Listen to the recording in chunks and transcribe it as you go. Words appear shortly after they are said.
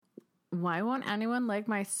Why won't anyone like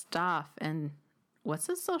my stuff? And what's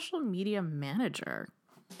a social media manager?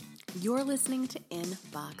 You're listening to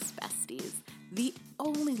Inbox Besties, the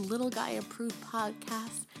only little guy approved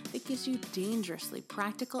podcast that gives you dangerously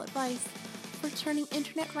practical advice for turning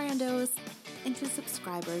internet randos into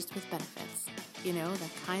subscribers with benefits. You know, the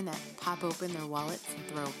kind that pop open their wallets and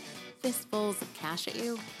throw fistfuls of cash at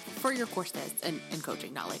you for your courses and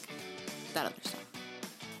coaching, not like that other stuff.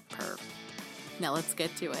 Perv. Now let's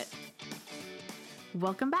get to it.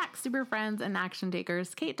 Welcome back, super friends and action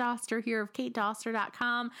takers. Kate Doster here of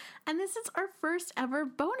katedoster.com, and this is our first ever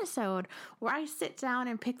bonusode where I sit down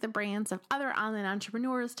and pick the brains of other online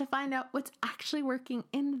entrepreneurs to find out what's actually working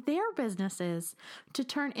in their businesses to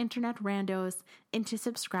turn internet randos into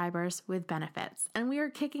subscribers with benefits. And we are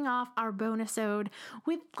kicking off our bonusode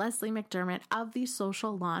with Leslie Mcdermid of the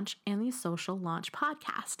Social Launch and the Social Launch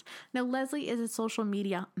podcast. Now, Leslie is a social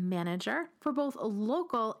media manager for both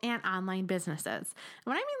local and online businesses.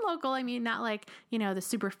 When I mean local, I mean not like, the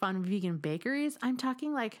super fun vegan bakeries. I'm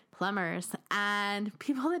talking like plumbers and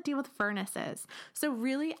people that deal with furnaces. So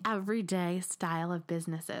really everyday style of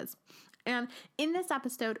businesses. And in this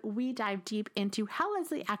episode, we dive deep into how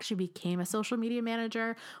Leslie actually became a social media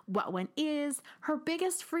manager, what one is, her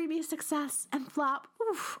biggest freebie success and flop,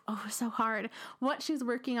 so hard, what she's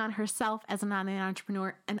working on herself as an online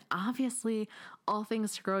entrepreneur, and obviously all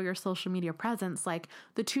things to grow your social media presence, like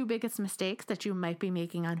the 2 biggest mistakes that you might be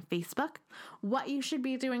making on Facebook, what you should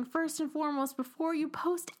be doing first and foremost before you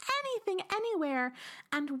post anything anywhere,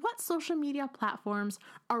 and what social media platforms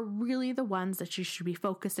are really the ones that you should be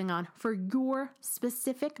focusing on for your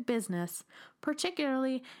specific business,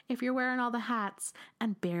 particularly if you're wearing all the hats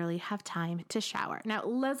and barely have time to shower. Now,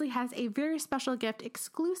 Leslie has a very special gift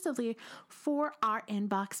exclusively for our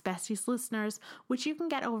Inbox Besties listeners, which you can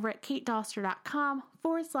get over at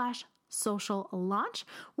katedoster.com/social launch,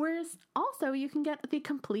 whereas also you can get the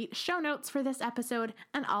complete show notes for this episode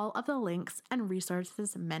and all of the links and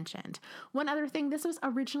resources mentioned. One other thing, this was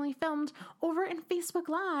originally filmed over in Facebook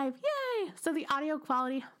Live. Yay! So the audio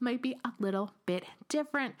quality might be a little bit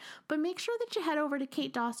different, but make sure that you head over to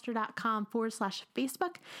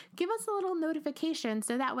katedoster.com/Facebook. Give us a little notification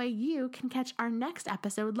so that way you can catch our next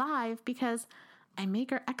episode live, because I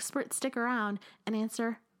make our experts stick around and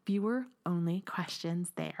answer viewer-only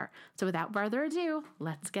questions there. So without further ado,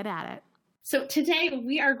 let's get at it. So today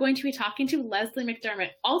we are going to be talking to Leslie Mcdermid,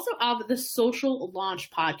 also of the Social Launch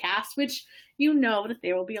podcast, which you know that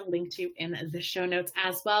there will be a link to in the show notes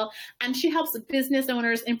as well. And she helps business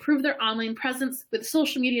owners improve their online presence with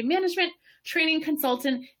social media management, training,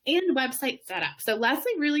 consultant, and website setup. So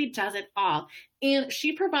Leslie really does it all. And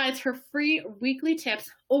she provides her free weekly tips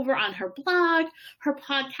over on her blog, her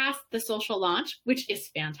podcast, The Social Launch, which is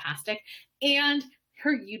fantastic, and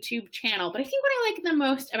her YouTube channel. But I think what I like the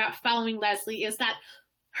most about following Leslie is that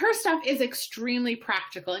her stuff is extremely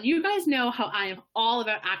practical. And you guys know how I am all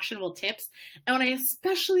about actionable tips. And what I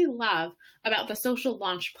especially love about the Social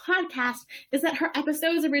Launch podcast is that her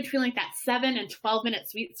episodes are between like that 7 and 12 minute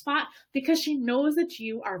sweet spot, because she knows that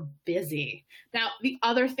you are busy. Now, the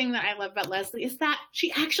other thing that I love about Leslie is that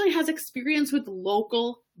she actually has experience with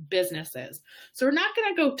local businesses. So we're not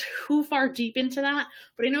going to go too far deep into that,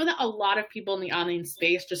 but I know that a lot of people in the online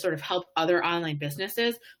space just sort of help other online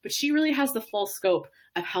businesses, but she really has the full scope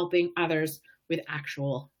of helping others with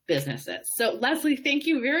actual businesses. So Leslie, thank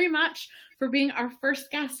you very much for being our first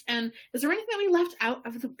guest. And is there anything that we left out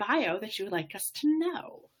of the bio that you would like us to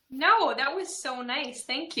know? No, that was so nice.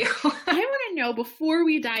 Thank you. I want to know, before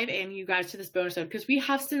we dive in, you guys, to this bonus episode, because we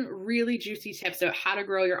have some really juicy tips about how to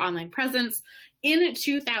grow your online presence in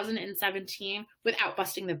 2017 without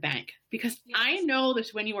busting the bank. Because yes, I know that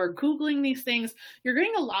when you are Googling these things, you're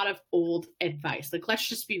getting a lot of old advice. Like, let's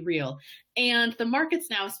just be real. And the markets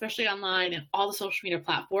now, especially online and all the social media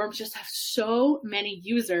platforms, just have so many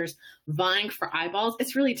users vying for eyeballs.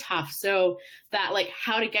 It's really tough. So that, like,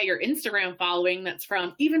 how to get your Instagram following that's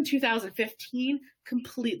from even 2015,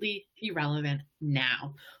 completely irrelevant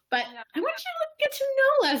now. But I want you to get to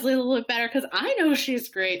know Leslie a little bit better, because I know she's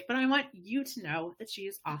great, but I want you to know that she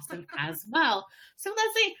is awesome as well. So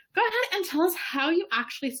Leslie, go ahead and tell us how you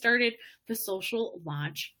actually started the Social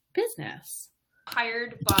Launch business.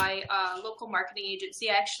 Hired by a local marketing agency.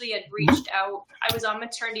 I actually had reached out. I was on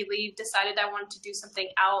maternity leave, decided I wanted to do something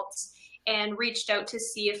else, and reached out to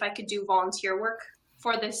see if I could do volunteer work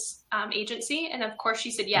for this agency. And of course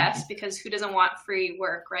she said yes, because who doesn't want free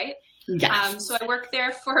work, right? Yes. So I worked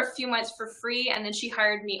there for a few months for free, and then she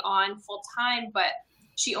hired me on full time, but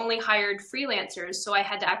she only hired freelancers. So I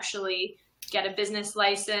had to actually get a business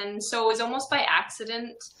license. So it was almost by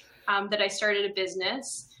accident that I started a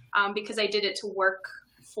business, because I did it to work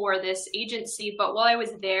for this agency. But while I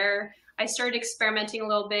was there, I started experimenting a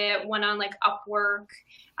little bit, went on like Upwork,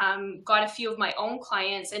 got a few of my own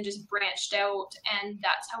clients and just branched out, and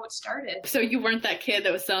that's how it started. So you weren't that kid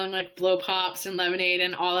that was selling like blow pops and lemonade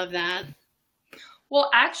and all of that?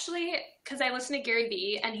 Well, actually, because I listened to Gary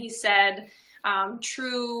Vee and he said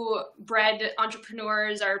true bred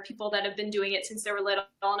entrepreneurs are people that have been doing it since they were little.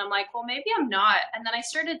 And I'm like, well, maybe I'm not. And then I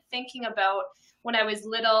started thinking about when I was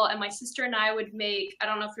little and my sister and I would make, I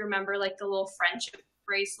don't know if you remember, like the little friendship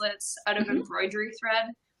bracelets out of embroidery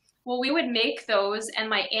thread. Well, we would make those, and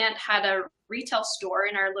my aunt had a retail store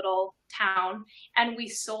in our little town, and we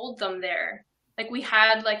sold them there. Like we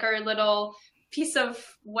had like our little piece of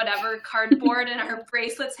whatever cardboard and our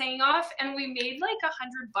bracelets hanging off, and we made like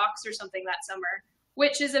 $100 or something that summer,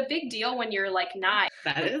 which is a big deal when you're like 9.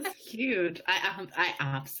 That is huge. I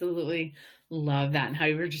absolutely love that. And how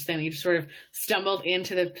you were just saying, you just sort of stumbled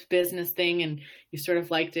into the business thing and you sort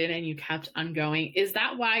of liked it and you kept on going. Is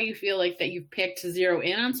that why you feel like that you picked to zero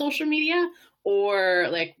in on social media, or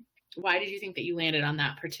like, why did you think that you landed on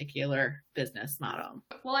that particular business model?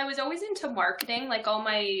 Well, I was always into marketing. Like all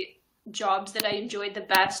my jobs that I enjoyed the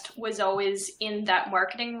best was always in that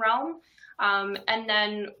marketing realm. And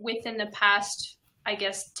then within the past, I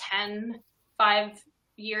guess, 5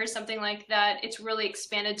 years, something like that, it's really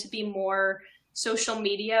expanded to be more social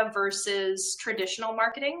media versus traditional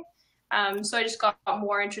marketing. So I just got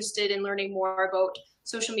more interested in learning more about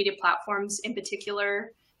social media platforms in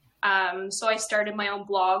particular. So I started my own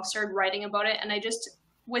blog, started writing about it, and I just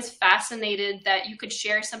was fascinated that you could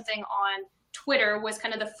share something on Twitter. Was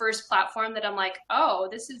kind of the first platform that I'm like, oh,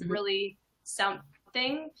 this is really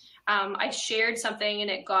something. I shared something and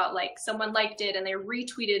it got like, someone liked it and they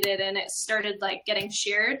retweeted it and it started like getting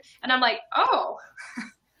shared. And I'm like, oh,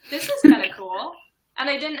 this is kind of cool. And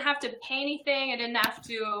I didn't have to pay anything. I didn't have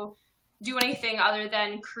to do anything other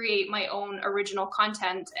than create my own original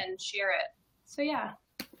content and share it. So yeah.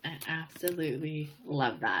 I absolutely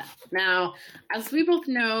love that. Now, as we both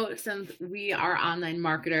know, since we are online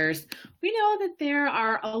marketers, we know that there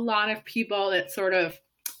are a lot of people that sort of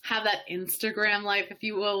have that Instagram life, if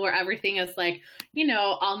you will, where everything is like, you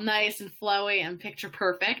know, all nice and flowy and picture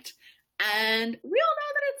perfect. And we all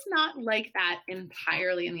know that it's not like that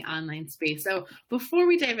entirely in the online space. So before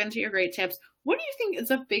we dive into your great tips, what do you think is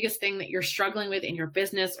the biggest thing that you're struggling with in your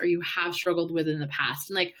business or you have struggled with in the past?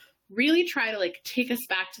 And like, really try to like take us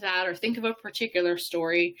back to that, or think of a particular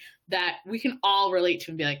story that we can all relate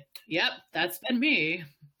to and be like, yep, that's been me.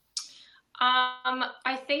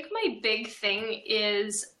 I think my big thing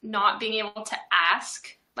is not being able to ask,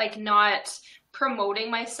 like not promoting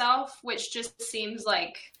myself, which just seems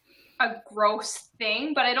like a gross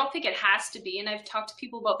thing, but I don't think it has to be. And I've talked to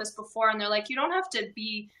people about this before and they're like, you don't have to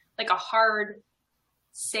be like a hard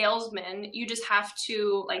salesman. You just have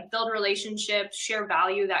to like build relationships, share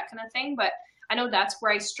value, that kind of thing. But I know that's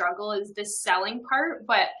where I struggle, is this selling part.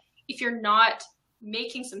 But if you're not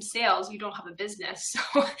making some sales, you don't have a business.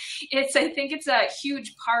 So I think it's a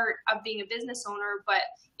huge part of being a business owner, but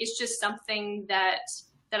it's just something that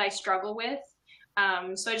I struggle with.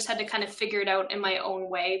 So I just had to kind of figure it out in my own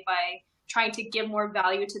way by trying to give more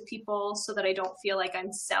value to people so that I don't feel like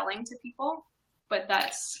I'm selling to people. But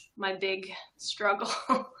that's my big struggle.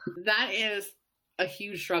 That is a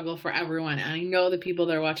huge struggle for everyone. And I know the people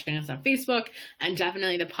that are watching us on Facebook and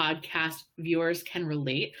definitely the podcast viewers can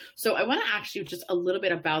relate. So I want to ask you just a little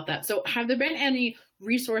bit about that. So have there been any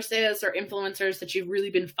resources or influencers that you've really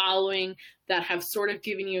been following that have sort of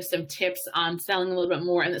given you some tips on selling a little bit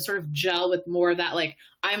more and that sort of gel with more of that, like,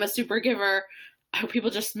 I'm a super giver, I hope people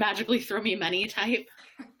just magically throw me money type?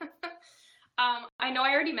 I know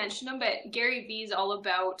I already mentioned him, but Gary Vee is all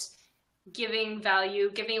about giving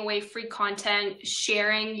value, giving away free content,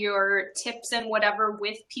 sharing your tips and whatever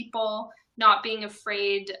with people, not being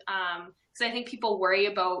afraid. Because I think people worry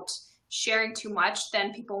about sharing too much,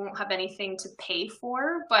 then people won't have anything to pay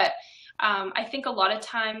for. But I think a lot of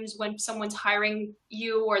times when someone's hiring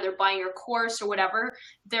you or they're buying your course or whatever,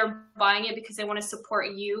 they're buying it because they want to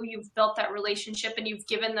support you. You've built that relationship and you've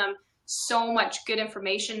given them so much good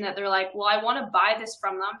information that they're like, well, I want to buy this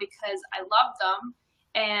from them because I love them.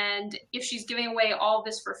 And if she's giving away all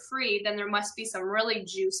this for free, then there must be some really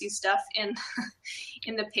juicy stuff in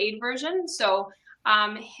in the paid version. So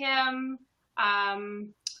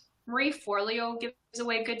Marie Forleo gives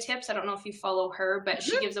away good tips. I don't know if you follow her, but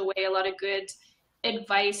she gives away a lot of good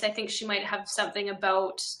advice. I think she might have something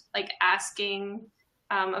about like asking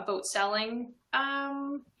about selling.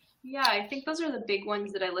 Yeah, I think those are the big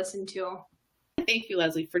ones that I listen to. Thank you,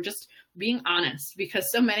 Leslie, for just being honest,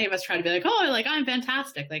 because so many of us try to be like, oh, like I'm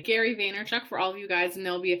fantastic, like Gary Vaynerchuk, for all of you guys, and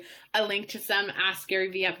there'll be a link to some Ask Gary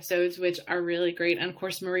V episodes, which are really great. And of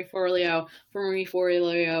course, Marie Forleo for Marie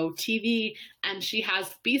Forleo TV, and she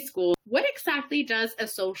has B School. What exactly does a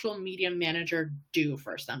social media manager do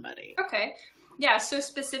for somebody? Okay. Yeah, so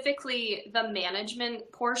specifically the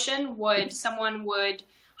management portion, someone would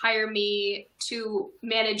hire me to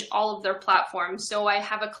manage all of their platforms. So I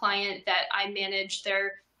have a client that I manage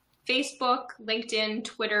their Facebook, LinkedIn,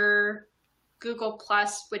 Twitter, Google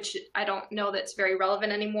Plus, which I don't know that's very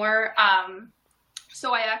relevant anymore.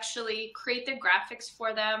 So I actually create the graphics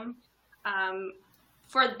for them.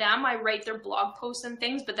 For them, I write their blog posts and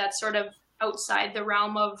things, but that's sort of outside the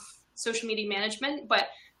realm of social media management. But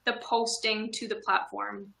the posting to the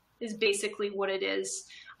platform is basically what it is.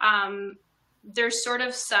 There's sort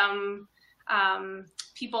of some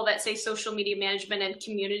people that say social media management and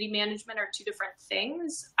community management are two different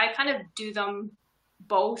things. I kind of do them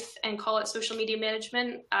both and call it social media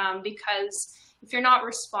management because if you're not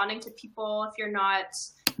responding to people, if you're not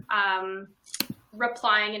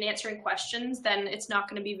replying and answering questions, then it's not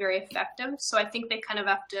going to be very effective. So I think they kind of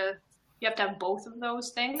you have to have both of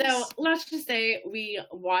those things. So let's just say we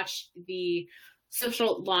watched the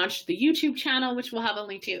social launch, the YouTube channel, which we'll have a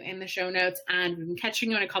link to in the show notes, and we've been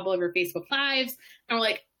catching you on a couple of our Facebook Lives, and we're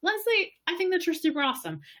like, Leslie, I think that you're super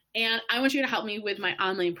awesome, and I want you to help me with my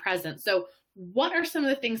online presence. So what are some of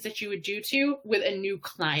the things that you would do with a new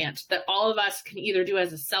client that all of us can either do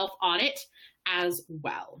as a self-audit as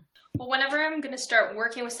well? Well, whenever I'm going to start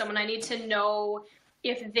working with someone, I need to know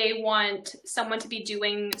if they want someone to be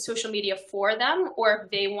doing social media for them or if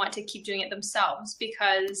they want to keep doing it themselves,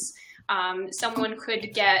 because someone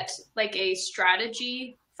could get like a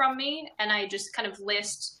strategy from me and I just kind of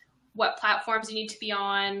list what platforms you need to be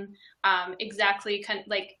on, exactly kind of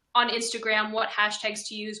like on Instagram, what hashtags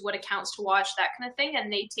to use, what accounts to watch, that kind of thing.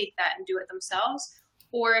 And they take that and do it themselves.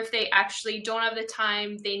 Or if they actually don't have the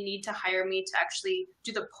time, they need to hire me to actually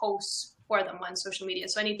do the posts for them on social media.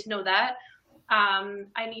 So I need to know that.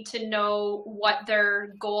 I need to know what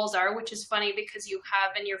their goals are, which is funny because you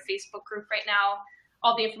have in your Facebook group right now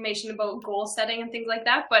all the information about goal setting and things like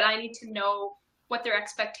that. But I need to know what their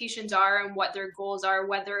expectations are and what their goals are,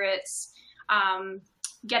 whether it's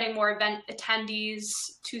getting more event attendees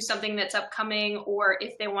to something that's upcoming or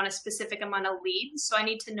if they want a specific amount of leads. So I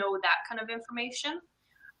need to know that kind of information.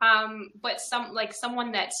 But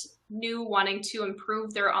someone that's new wanting to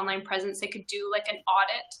improve their online presence, they could do like an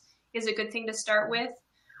audit is a good thing to start with.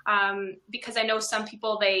 Because I know some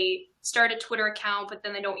people, they start a Twitter account, but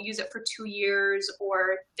then they don't use it for 2 years,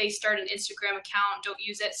 or they start an Instagram account, don't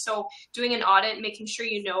use it. So doing an audit, making sure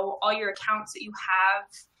you know all your accounts that you have,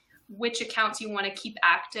 which accounts you want to keep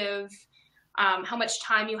active, how much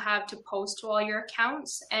time you have to post to all your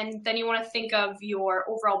accounts. And then you want to think of your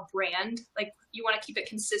overall brand. Like you want to keep it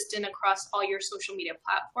consistent across all your social media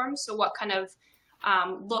platforms. So what kind of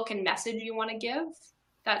look and message you want to give.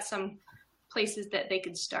 That's some places that they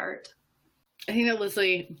could start. I think that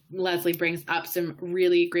Leslie brings up some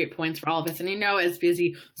really great points for all of us. And I know as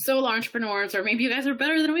busy solo entrepreneurs, or maybe you guys are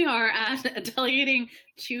better than we are at delegating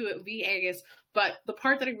to VAs, but the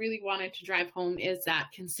part that I really wanted to drive home is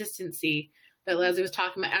that consistency that Leslie was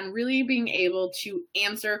talking about, and really being able to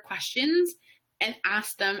answer questions and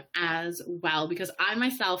ask them as well. Because I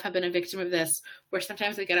myself have been a victim of this, where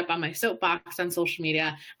sometimes I get up on my soapbox on social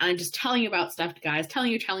media and I'm just telling you about stuff, guys,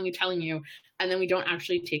 telling you, and then we don't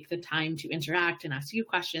actually take the time to interact and ask you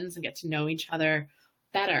questions and get to know each other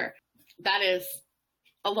better. That is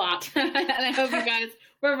a lot. And I hope you guys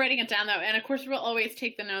were writing it down though. And of course, we'll always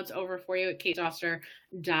take the notes over for you at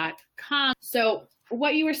katedoster.com. So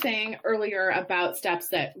what you were saying earlier about steps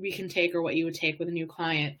that we can take, or what you would take with a new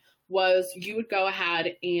client, was you would go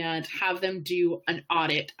ahead and have them do an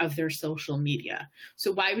audit of their social media.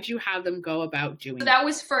 So why would you have them go about doing that? That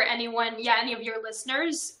was for anyone, any of your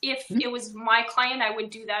listeners. If it was my client, I would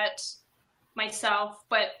do that myself.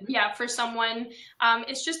 But for someone,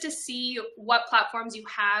 it's just to see what platforms you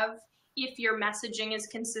have. If your messaging is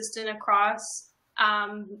consistent across,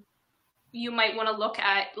 you might want to look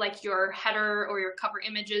at like your header or your cover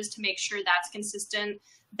images to make sure that's consistent,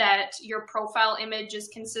 that your profile image is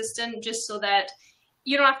consistent, just so that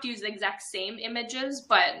you don't have to use the exact same images,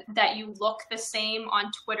 but that you look the same on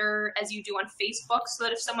Twitter as you do on Facebook, so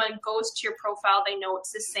that if someone goes to your profile, they know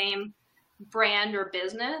it's the same brand or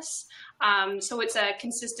business. So it's a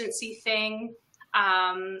consistency thing.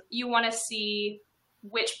 You want to see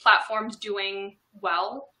which platform's doing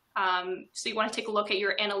well. So you want to take a look at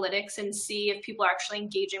your analytics and see if people are actually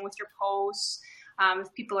engaging with your posts.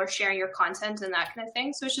 if people are sharing your content and that kind of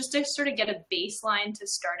thing. So it's just to sort of get a baseline to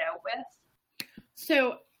start out with.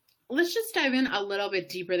 So let's just dive in a little bit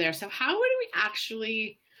deeper there. So how would we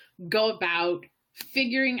actually go about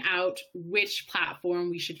figuring out which platform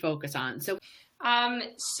we should focus on?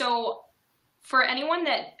 So for anyone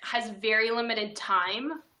that has very limited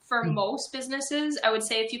time, for most businesses, I would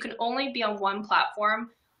say if you can only be on one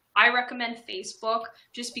platform, I recommend Facebook,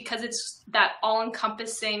 just because it's that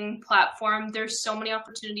all-encompassing platform. There's so many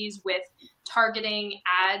opportunities with targeting,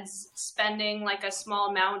 ads, spending like a small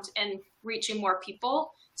amount and reaching more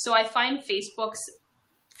people. So I find Facebook's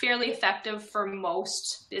fairly effective for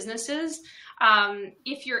most businesses.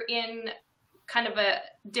 If you're in kind of a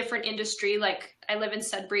different industry, like I live in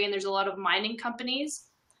Sudbury and there's a lot of mining companies,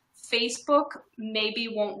 Facebook maybe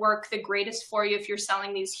won't work the greatest for you if you're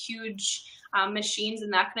selling these huge machines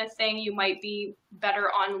and that kind of thing. You might be better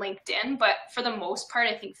on LinkedIn, but for the most part,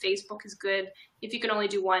 I think Facebook is good if you can only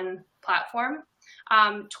do one platform.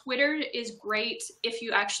 Twitter is great if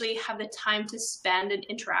you actually have the time to spend and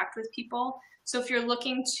interact with people. So if you're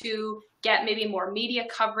looking to get maybe more media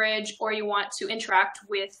coverage, or you want to interact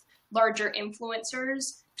with larger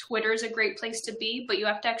influencers, Twitter is a great place to be, but you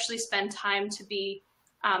have to actually spend time to be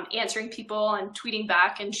answering people and tweeting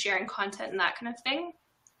back and sharing content and that kind of thing.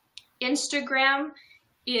 Instagram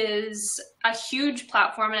is a huge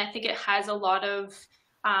platform, and I think it has a lot of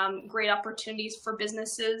great opportunities for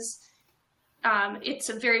businesses. It's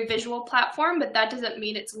a very visual platform, but that doesn't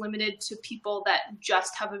mean it's limited to people that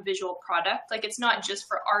just have a visual product. Like, it's not just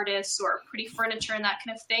for artists or pretty furniture and that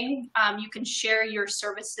kind of thing. You can share your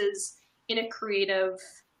services in a creative,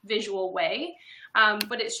 visual way.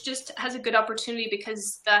 But it's just has a good opportunity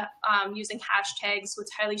because the using hashtags, so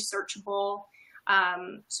it's highly searchable.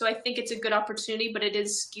 So I think it's a good opportunity, but it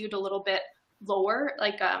is skewed a little bit lower,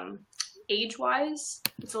 like age-wise,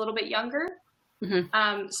 it's a little bit younger.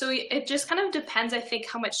 Mm-hmm. So it just kind of depends, I think,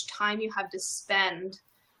 how much time you have to spend.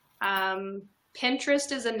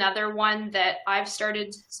 Pinterest is another one that I've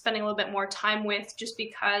started spending a little bit more time with, just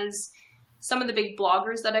because some of the big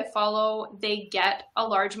bloggers that I follow, they get a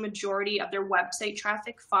large majority of their website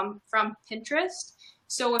traffic from Pinterest.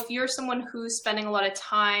 So if you're someone who's spending a lot of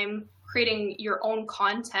time creating your own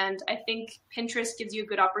content, I think Pinterest gives you a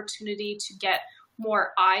good opportunity to get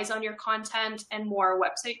more eyes on your content and more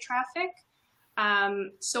website traffic.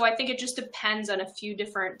 So I think it just depends on a few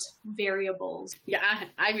different variables. Yeah,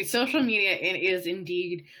 I mean, social media is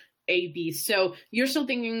indeed a beast. So you're still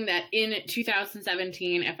thinking that in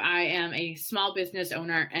 2017, if I am a small business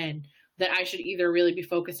owner, and that I should either really be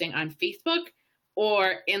focusing on Facebook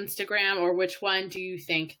or Instagram, or which one do you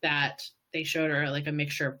think that they should, or like a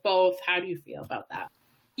mixture of both? How do you feel about that?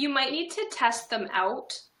 You might need to test them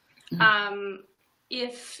out. Mm-hmm.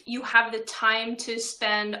 If you have the time to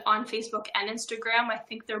spend on Facebook and Instagram, I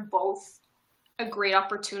think they're both a great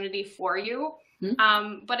opportunity for you.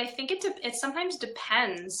 Mm-hmm. But I think it sometimes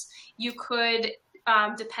depends. You could,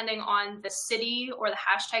 depending on the city or the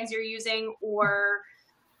hashtags you're using, or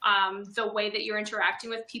the way that you're interacting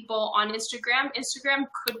with people on Instagram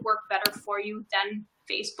could work better for you than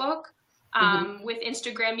Facebook. Mm-hmm. With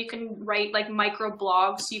Instagram, you can write like micro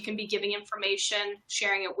blogs, so you can be giving information,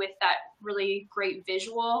 sharing it with that really great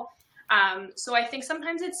visual. So I think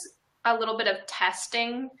sometimes it's a little bit of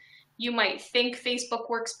testing. You might think Facebook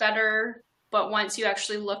works better, but once you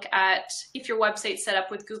actually look at if your website's set up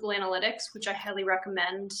with Google Analytics, which I highly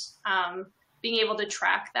recommend, being able to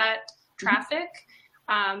track that traffic,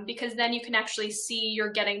 because then you can actually see you're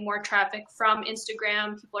getting more traffic from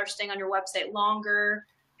Instagram. People are staying on your website longer.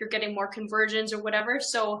 You're getting more conversions or whatever.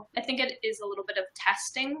 So I think it is a little bit of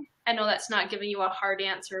testing. I know that's not giving you a hard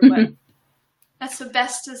answer, but that's the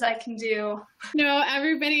best as I can do. No,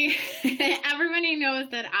 everybody knows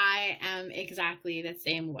that I am exactly the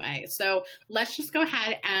same way. So let's just go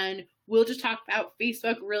ahead and we'll just talk about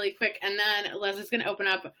Facebook really quick. And then Leslie's going to open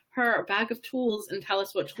up her bag of tools and tell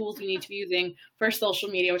us what tools you need to be using for social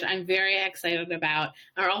media, which I'm very excited about.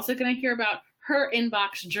 And we're also going to hear about her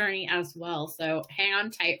inbox journey as well. So hang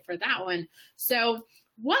on tight for that one. So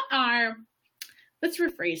let's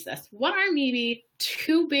rephrase this. What are maybe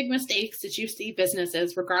 2 big mistakes that you see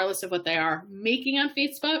businesses, regardless of what they are, making on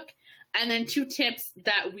Facebook? And then 2 tips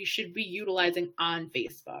that we should be utilizing on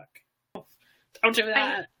Facebook. Don't do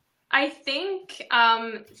that. I think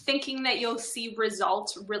thinking that you'll see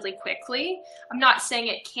results really quickly. I'm not saying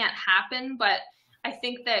it can't happen, but I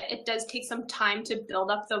think that it does take some time to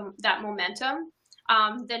build up that momentum.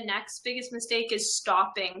 The next biggest mistake is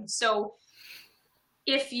stopping. So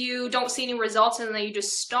if you don't see any results and then you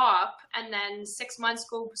just stop, and then 6 months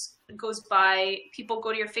goes goes by, people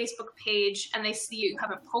go to your Facebook page and they see you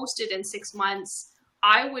haven't posted in 6 months,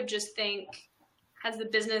 I would just think, has the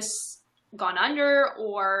business gone under,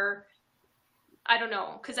 or I don't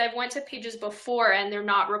know, because I've went to pages before and they're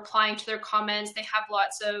not replying to their comments. They have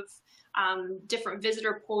lots of different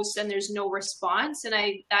visitor posts and there's no response. And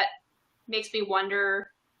that makes me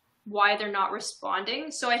wonder why they're not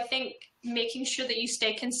responding. So I think making sure that you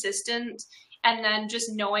stay consistent, and then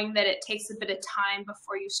just knowing that it takes a bit of time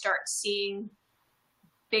before you start seeing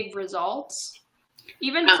big results.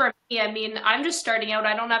 Even for me, I mean, I'm just starting out.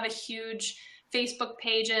 I don't have a huge Facebook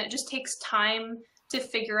page, and it just takes time to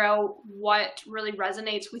figure out what really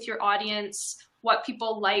resonates with your audience, what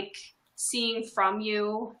people like seeing from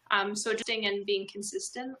you. So just and being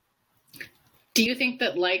consistent. Do you think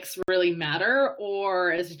that likes really matter,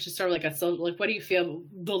 or is it just sort of like what do you feel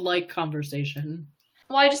the like conversation?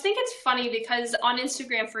 Well, I just think it's funny because on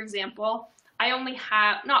Instagram, for example, I have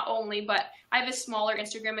a smaller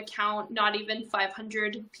Instagram account, not even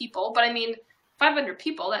 500 people, but I mean, 500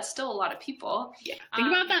 people, that's still a lot of people. Yeah. Think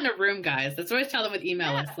about that in a room, guys. That's what I always tell them with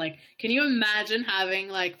email lists. Like, can you imagine having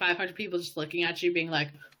like 500 people just looking at you being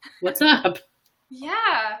like, what's up?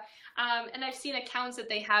 Yeah. And I've seen accounts that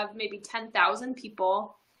they have maybe 10,000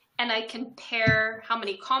 people, and I compare how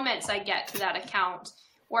many comments I get to that account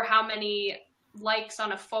or how many likes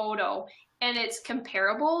on a photo, and it's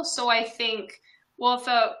comparable. So I think, well, if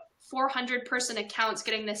a 400 person account's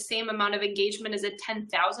getting the same amount of engagement as a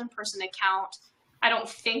 10,000 person account, I don't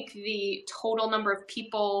think the total number of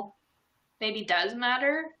people maybe does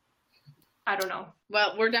matter. I don't know.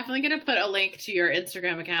 Well, we're definitely going to put a link to your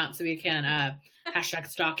Instagram account so we can hashtag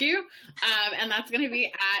stalk you. And that's going to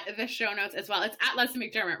be at the show notes as well. It's at Leslie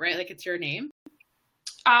McDermid, right? Like it's your name?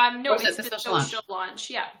 No, it's the social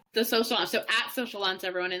launch. Yeah. The social launch. So at social launch,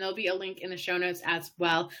 everyone, and there'll be a link in the show notes as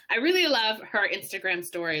well. I really love her Instagram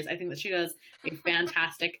stories. I think that she does a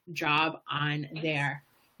fantastic job on there.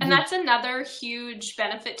 And that's another huge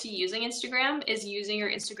benefit to using Instagram, is using your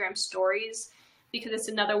Instagram stories, because it's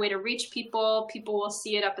another way to reach people. People will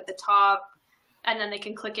see it up at the top, and then they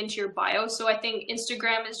can click into your bio. So I think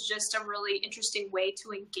Instagram is just a really interesting way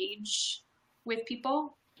to engage with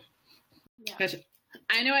people. Yeah. Gotcha.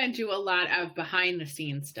 I know I do a lot of behind the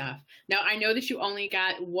scenes stuff. Now, I know that you only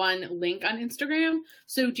got one link on Instagram.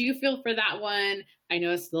 So do you feel for that one, I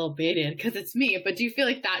know it's a little baited because it's me, but do you feel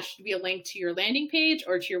like that should be a link to your landing page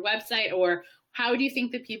or to your website? Or how do you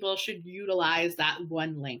think that people should utilize that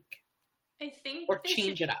one link? I think or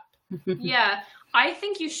change it up. Yeah, I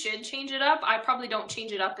think you should change it up. I probably don't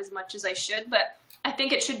change it up as much as I should, but I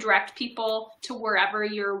think it should direct people to wherever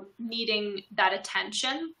you're needing that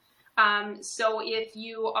attention. So if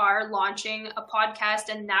you are launching a podcast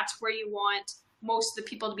and that's where you want most of the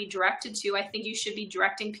people to be directed to, I think you should be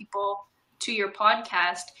directing people to your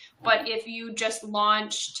podcast. But if you just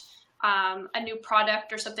launched a new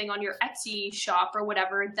product or something on your Etsy shop or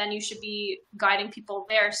whatever, then you should be guiding people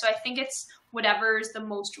there. So I think it's whatever is the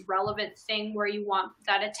most relevant thing where you want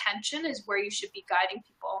that attention is where you should be guiding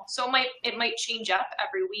people. So it might change up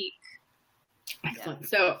every week. Excellent. Yeah.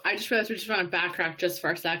 So I just realized we just want to backtrack just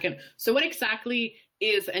for a second. So what exactly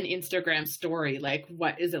is an Instagram story? Like,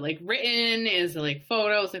 what is it, like written? Is it like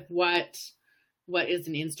photos? Like what is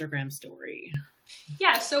an Instagram story?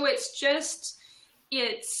 Yeah. So it's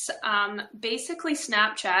basically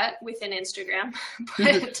Snapchat within Instagram,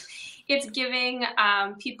 but it's giving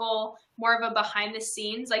people more of a behind the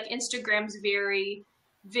scenes. Like Instagram's very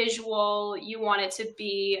visual. You want it to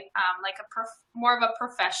be like more of a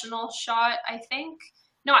professional shot, I think.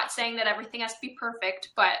 Not saying that everything has to be perfect,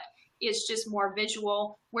 but it's just more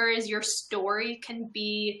visual. Whereas your story can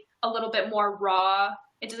be a little bit more raw.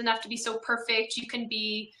 It doesn't have to be so perfect. You can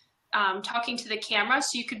be talking to the camera.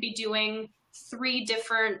 So you could be doing 3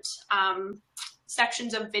 different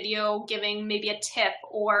sections of video, giving maybe a tip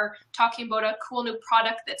or talking about a cool new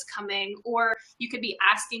product that's coming, or you could be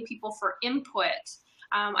asking people for input.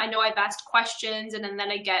 I know I've asked questions and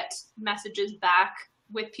then I get messages back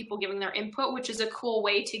with people giving their input, which is a cool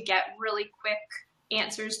way to get really quick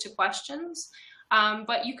answers to questions.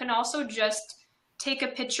 But you can also just take a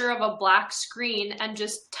picture of a black screen and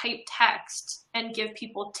just type text and give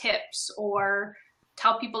people tips or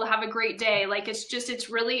tell people to have a great day. Like it's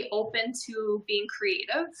really open to being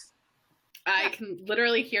creative. I can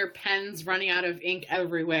literally hear pens running out of ink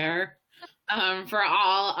everywhere. For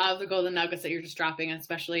all of the golden nuggets that you're just dropping,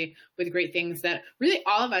 especially with great things that really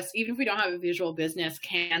all of us, even if we don't have a visual business,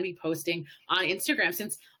 can be posting on Instagram.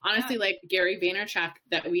 Since honestly, like Gary Vaynerchuk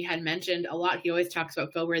that we had mentioned a lot, he always talks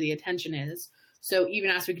about go where the attention is. So even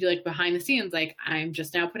as we could do like behind the scenes, like I'm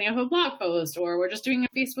just now putting up a blog post, or we're just doing a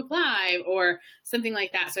Facebook Live or something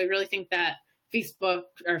like that. So I really think that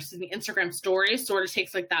Instagram stories sort of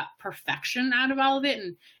takes like that perfection out of all of it.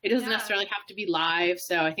 And it doesn't necessarily have to be live.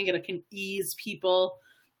 So I think it can ease people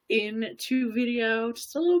into video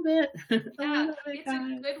just a little bit. Yeah, it's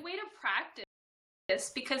a good way to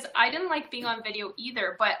practice because I didn't like being on video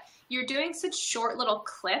either, but you're doing such short little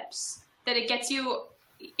clips that it gets you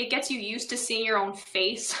used to seeing your own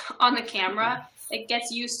face on the camera. It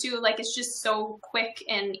gets used to, like, it's just so quick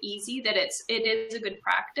and easy that it is a good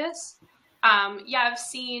practice. I've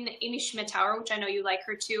seen Amy Schmittauer, which I know you like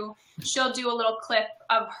her too. She'll do a little clip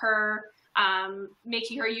of her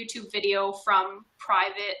making her YouTube video from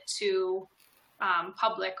private to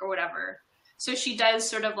public or whatever. So she does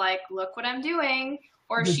sort of like, look what I'm doing,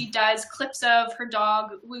 or she does clips of her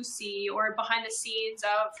dog Lucy, or behind the scenes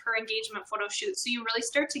of her engagement photo shoot. So you really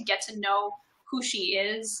start to get to know who she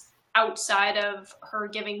is outside of her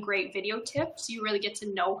giving great video tips. You really get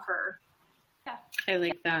to know her. Yeah. I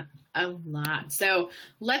like that a lot. So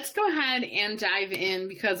let's go ahead and dive in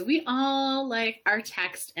because we all like our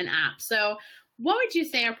text and apps. So what would you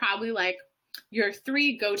say are probably like your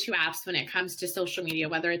 3 go-to apps when it comes to social media,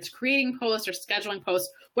 whether it's creating posts or scheduling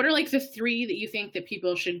posts? What are like the 3 that you think that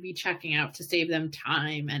people should be checking out to save them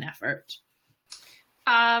time and effort?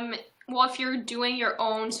 Well, if you're doing your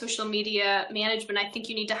own social media management, I think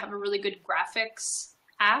you need to have a really good graphics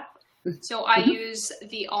app. So I use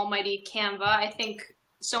the almighty Canva. I think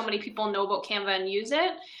so many people know about Canva and use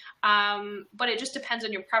it, but it just depends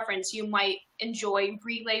on your preference. You might enjoy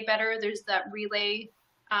Relay better. There's that Relay,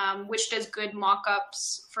 which does good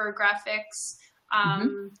mock-ups for graphics.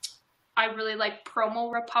 I really like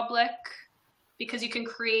Promo Republic because you can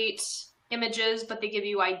create images, but they give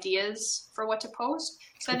you ideas for what to post.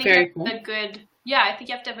 So I think I think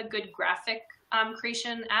you have to have a good graphic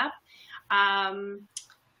creation app.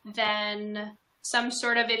 Then some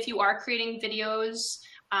sort of, if you are creating videos,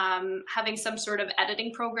 having some sort of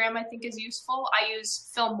editing program I think is useful. I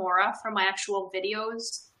use Filmora for my actual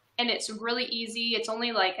videos, and it's really easy. It's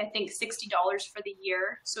only like, I think $60 for the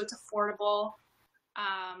year, so it's affordable.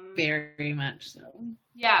 Very much so.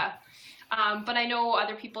 Yeah. But I know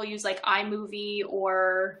other people use like iMovie,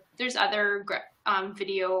 or there's other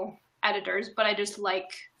video editors, but I just like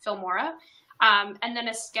Filmora. And then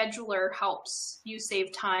a scheduler helps you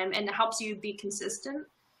save time and it helps you be consistent.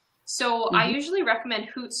 So I usually recommend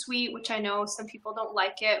Hootsuite, which I know some people don't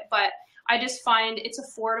like it, but I just find it's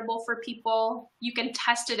affordable for people. You can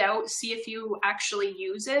test it out, see if you actually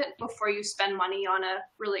use it before you spend money on a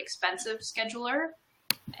really expensive scheduler.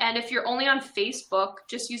 And if you're only on Facebook,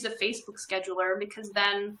 just use a Facebook scheduler, because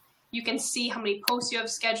then you can see how many posts you have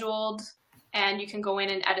scheduled and you can go in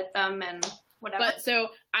and edit them and whatever. But so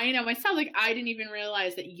I know myself, like I didn't even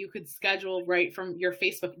realize that you could schedule right from your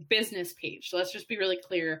Facebook business page. So let's just be really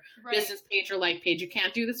clear. Right. Business page or like page. You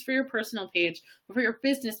can't do this for your personal page, but for your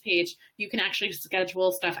business page, you can actually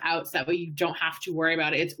schedule stuff out so that way you don't have to worry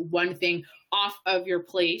about it. It's one thing off of your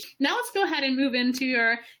plate. Now let's go ahead and move into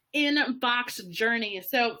your inbox journey.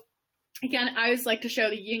 So again, I always like to show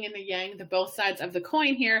the yin and the yang, the both sides of the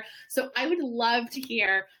coin here. So I would love to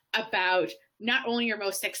hear about not only your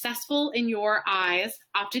most successful in your eyes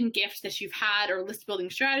opt-in gift that you've had or list building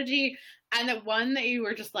strategy, and the one that you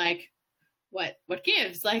were just like, what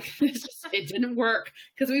gives? Like, it didn't work,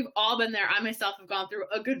 because we've all been there. I myself have gone through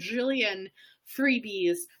a gajillion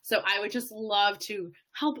freebies. So I would just love to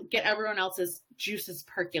help get everyone else's juices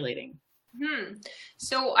percolating.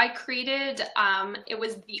 So I created, it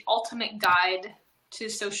was the ultimate guide to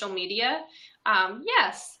social media.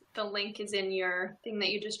 Yes, the link is in your thing that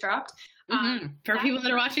you just dropped. For people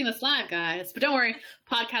that are watching this live, guys. But don't worry,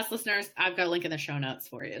 podcast listeners, I've got a link in the show notes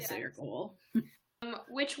for you, so you're cool.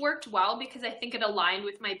 Which worked well because I think it aligned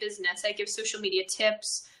with my business. I give social media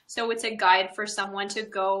tips. So it's a guide for someone to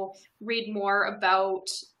go read more about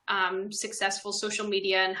successful social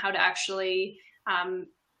media and how to actually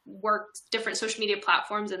work different social media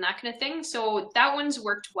platforms and that kind of thing. So that one's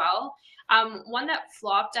worked well. One that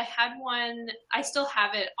flopped, I had one, I still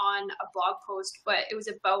have it on a blog post, but it was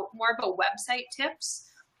more about website tips,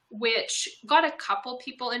 which got a couple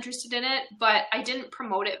people interested in it, but I didn't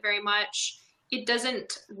promote it very much. It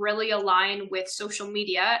doesn't really align with social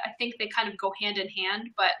media. I think they kind of go hand in hand,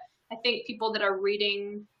 but I think people that are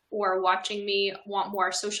reading or watching me want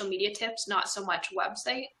more social media tips, not so much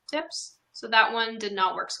website tips. So that one did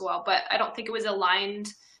not work so well, but I don't think it was aligned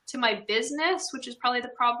to my business, which is probably the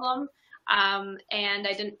problem. and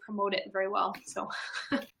I didn't promote it very well. So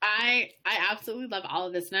I absolutely love all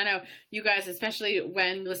of this. And I know you guys, especially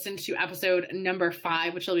when you listen to episode number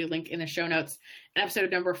 5, which will be linked in the show notes, and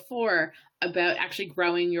episode number 4 about actually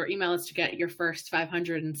growing your email list to get your first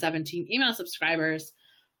 517 email subscribers.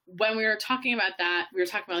 When we were talking about that, we were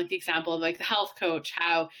talking about like the example of like the health coach,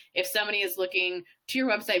 how if somebody is looking to your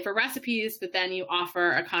website for recipes, but then you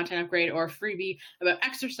offer a content upgrade or a freebie about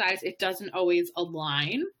exercise, it doesn't always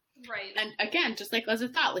align. right. And again, just like Leslie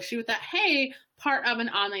thought, like she was that, hey, part of an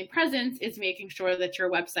online presence is making sure that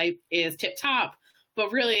your website is tip top.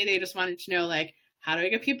 But really, they just wanted to know, like, how do I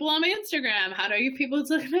get people on my Instagram? How do I get people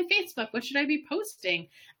to look at my Facebook? What should I be posting?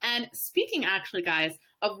 And speaking actually, guys,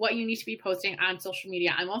 of what you need to be posting on social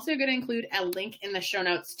media, I'm also going to include a link in the show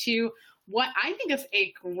notes to what I think is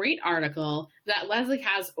a great article that Leslie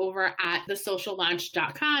has over at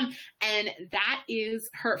thesociallaunch.com. And that is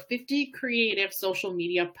her 50 creative social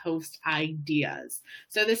media post ideas.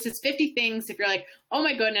 So this is 50 things. If you're like, oh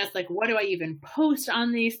my goodness, like, what do I even post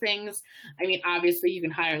on these things? I mean, obviously you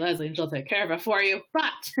can hire Leslie and she'll take care of it for you.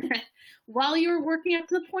 But while you're working up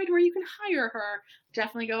to the point where you can hire her,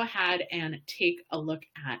 definitely go ahead and take a look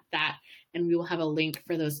at that. And we will have a link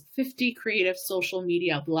for those 50 creative social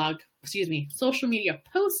media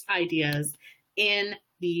post ideas in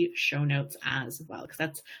the show notes as well, because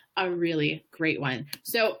that's a really great one.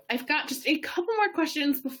 So I've got just a couple more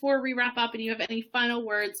questions before we wrap up, and you have any final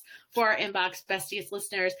words for our Inbox Besties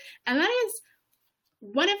listeners. And that is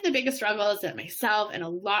one of the biggest struggles that myself and a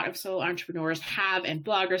lot of solo entrepreneurs have, and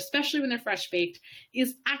bloggers, especially when they're fresh baked,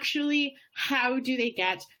 is actually how do they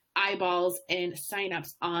get eyeballs and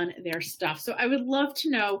signups on their stuff. So I would love to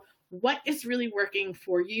know what is really working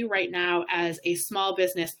for you right now as a small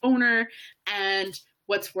business owner, and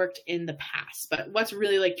what's worked in the past, but what's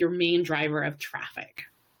really like your main driver of traffic?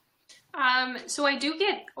 So I do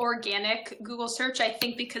get organic Google search, I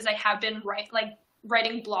think, because I have been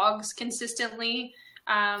writing blogs consistently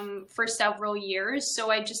for several years.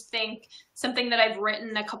 So I just think something that I've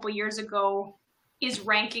written a couple years ago is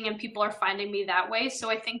ranking and people are finding me that way. So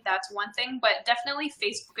I think that's one thing, but definitely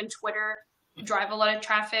Facebook and Twitter drive a lot of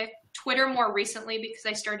traffic. Twitter more recently because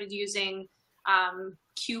I started using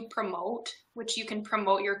Q Promote, which you can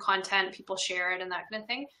promote your content, people share it and that kind of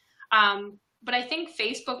thing. But I think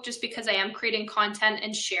Facebook, just because I am creating content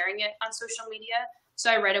and sharing it on social media.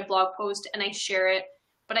 So I write a blog post and I share it,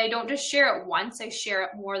 but I don't just share it once, I share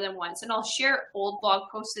it more than once. And I'll share old blog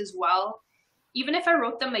posts as well. Even if I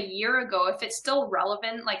wrote them a year ago, if it's still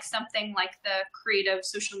relevant, like something like the creative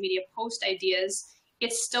social media post ideas,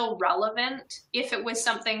 it's still relevant. If it was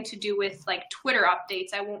something to do with like Twitter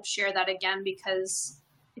updates, I won't share that again because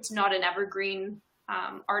it's not an evergreen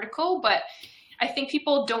article. But I think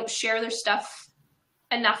people don't share their stuff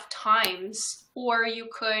enough times, or you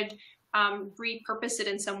could repurpose it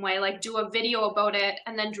in some way, like do a video about it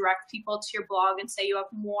and then direct people to your blog and say you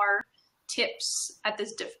have more tips at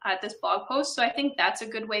this blog post. So I think that's a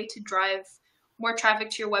good way to drive more traffic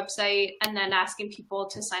to your website, and then asking people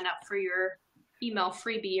to sign up for your email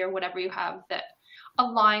freebie or whatever you have that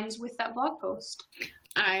aligns with that blog post.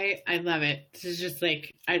 I love it. This is just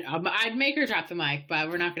like, I'd make her drop the mic, but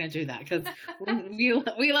we're not going to do that because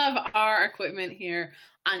we love our equipment here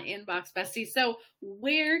on Inbox Besties. So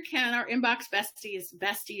where can our Inbox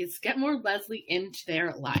Besties get more Leslie into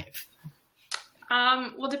their life?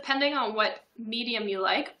 Well, depending on what medium you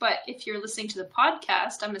like, but if you're listening to the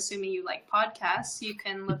podcast, I'm assuming you like podcasts, you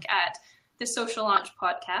can look at the Social Launch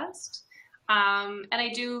podcast. And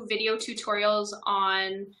I do video tutorials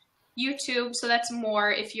on YouTube. So that's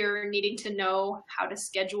more if you're needing to know how to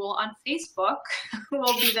schedule on Facebook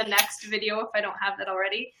will be the next video if I don't have that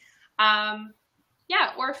already.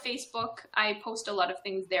 Or Facebook. I post a lot of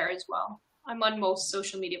things there as well. I'm on most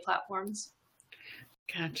social media platforms.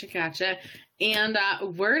 Gotcha. And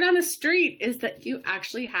word on the street is that you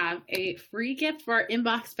actually have a free gift for our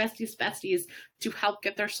Inbox Besties to help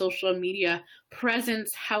get their social media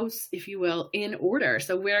presence house, if you will, in order.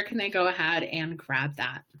 So where can they go ahead and grab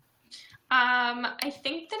that? I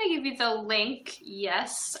think that I gave you the link.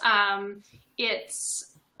 Yes.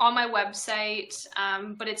 It's on my website,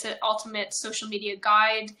 but it's an ultimate social media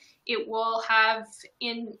guide. It will have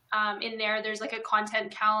in there, there's like a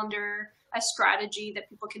content calendar, a strategy that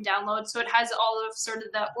people can download. So it has all of sort of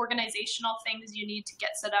the organizational things you need to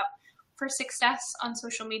get set up for success on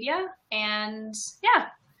social media. And yeah,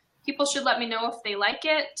 people should let me know if they like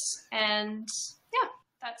it. And yeah,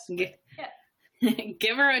 that's it.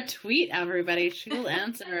 Give her a tweet, everybody. She will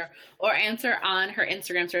answer or answer on her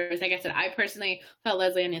Instagram stories. Like I said, I personally follow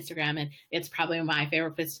Leslie on Instagram, and it's probably my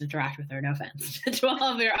favorite place to interact with her. No offense to all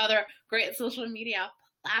of your other great social media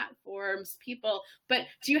platforms, people. But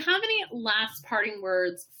do you have any last parting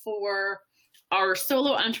words for our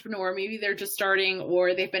solo entrepreneur? Maybe they're just starting,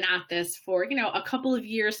 or they've been at this for, a couple of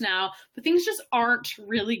years now, but things just aren't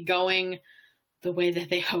really going the way that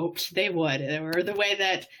they hoped they would, or the way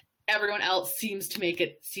that everyone else seems to make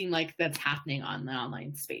it seem like that's happening on the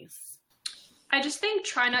online space. I just think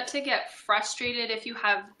try not to get frustrated if you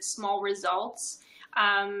have small results,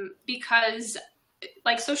 because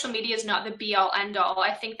like social media is not the be all end all.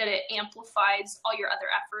 I think that it amplifies all your other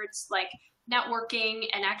efforts, like networking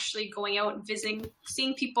and actually going out and visiting,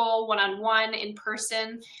 seeing people one-on-one in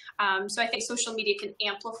person. So I think social media can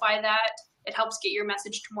amplify that. It helps get your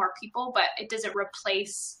message to more people, but it doesn't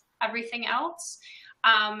replace everything else.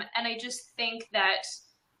 And I just think that,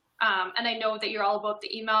 and I know that you're all about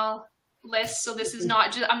the email list, so this is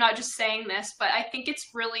not just, I'm not just saying this, but I think it's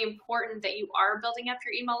really important that you are building up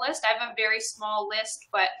your email list. I have a very small list,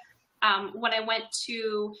 but when I went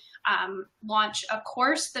to launch a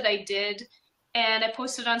course that I did, and I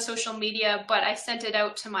posted on social media, but I sent it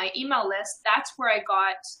out to my email list, that's where I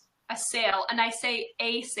got a sale. And I say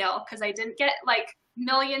a sale because I didn't get like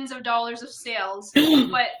millions of dollars of sales,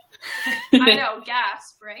 but I know,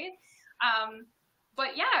 gasp, right?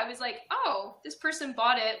 But yeah, I was like, oh, this person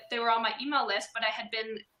bought it. They were on my email list, but I had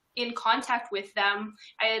been in contact with them.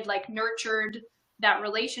 I had like nurtured that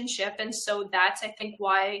relationship. And so that's, I think,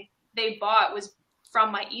 why they bought, was from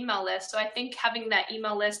my email list. So I think having that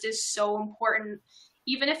email list is so important.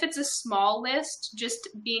 Even if it's a small list, just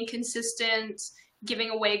being consistent, giving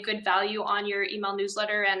away good value on your email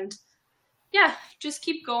newsletter, and yeah, just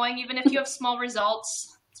keep going. Even if you have small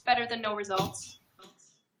results, it's better than no results.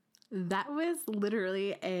 That was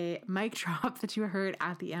literally a mic drop that you heard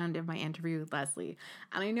at the end of my interview with Leslie.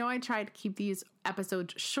 And I know I tried to keep these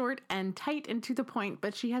episodes short and tight and to the point,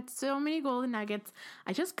 but she had so many golden nuggets,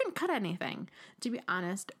 I just couldn't cut anything, to be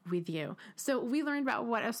honest with you. So we learned about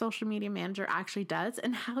what a social media manager actually does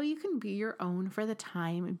and how you can be your own for the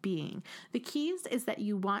time being. The keys is that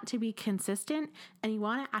you want to be consistent and you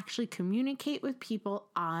want to actually communicate with people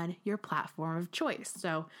on your platform of choice.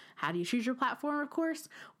 So how do you choose your platform, of course?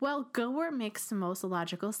 Well, go where it makes the most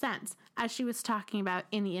logical sense. As she was talking about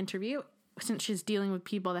in the interview, since she's dealing with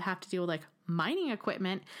people that have to deal with like mining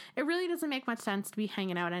equipment, it really doesn't make much sense to be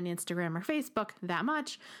hanging out on Instagram or Facebook that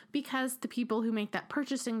much, because the people who make that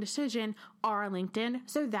purchasing decision are on LinkedIn.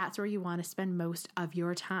 So that's where you want to spend most of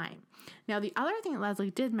your time. Now, the other thing that Leslie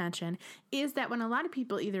did mention is that when a lot of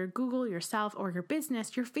people either Google yourself or your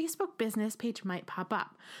business, your Facebook business page might pop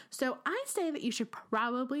up. So I say that you should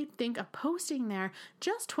probably think of posting there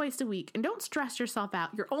just twice a week, and don't stress yourself out.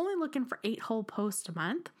 You're only looking for 8 whole posts a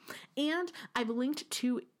month. And I've linked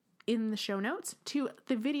to in the show notes to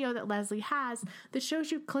the video that Leslie has that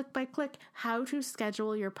shows you click by click how to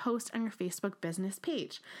schedule your post on your Facebook business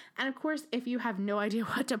page. And of course, if you have no idea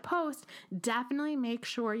what to post, definitely make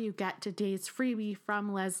sure you get today's freebie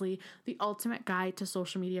from Leslie, the ultimate guide to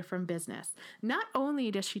social media from business. Not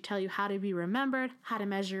only does she tell you how to be remembered, how to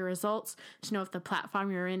measure your results, to know if the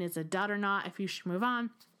platform you're in is a dud or not, if you should move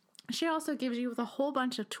on, she also gives you with a whole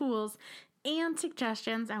bunch of tools and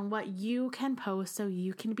suggestions on what you can post so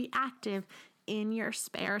you can be active in your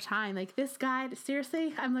spare time. Like this guide,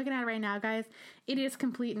 seriously, I'm looking at it right now, guys. It is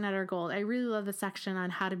complete and utter gold. I really love the section on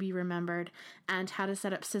how to be remembered and how to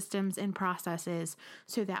set up systems and processes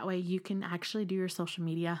so that way you can actually do your social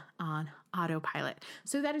media on autopilot.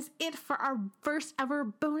 So that is it for our first ever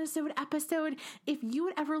bonusode episode. If you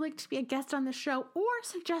would ever like to be a guest on the show or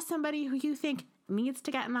suggest somebody who you think needs to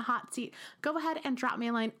get in the hot seat, go ahead and drop me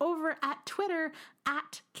a line over at Twitter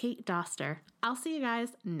at Kate Doster. I'll see you guys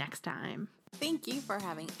next time. Thank you for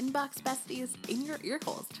having Inbox Besties in your ear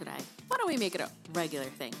holes today. Why don't we make it a regular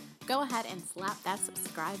thing? Go ahead and slap that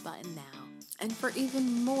subscribe button now. And for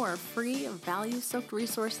even more free, value-soaked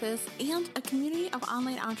resources and a community of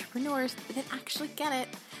online entrepreneurs that actually get it,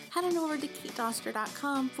 head on over to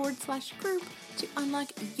katedoster.com/group to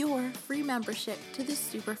unlock your free membership to the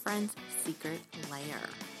Super Friends secret layer.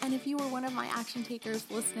 And if you were one of my action takers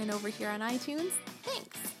listening over here on iTunes,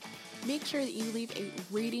 thanks. Make sure that you leave a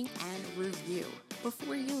rating and review.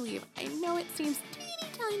 Before you leave, I know it seems teeny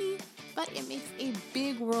tiny, but it makes a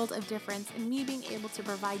big world of difference in me being able to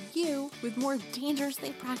provide you with more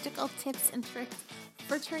dangerously practical tips and tricks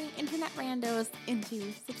for turning internet randos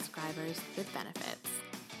into subscribers with benefits.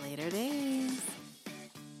 Later days.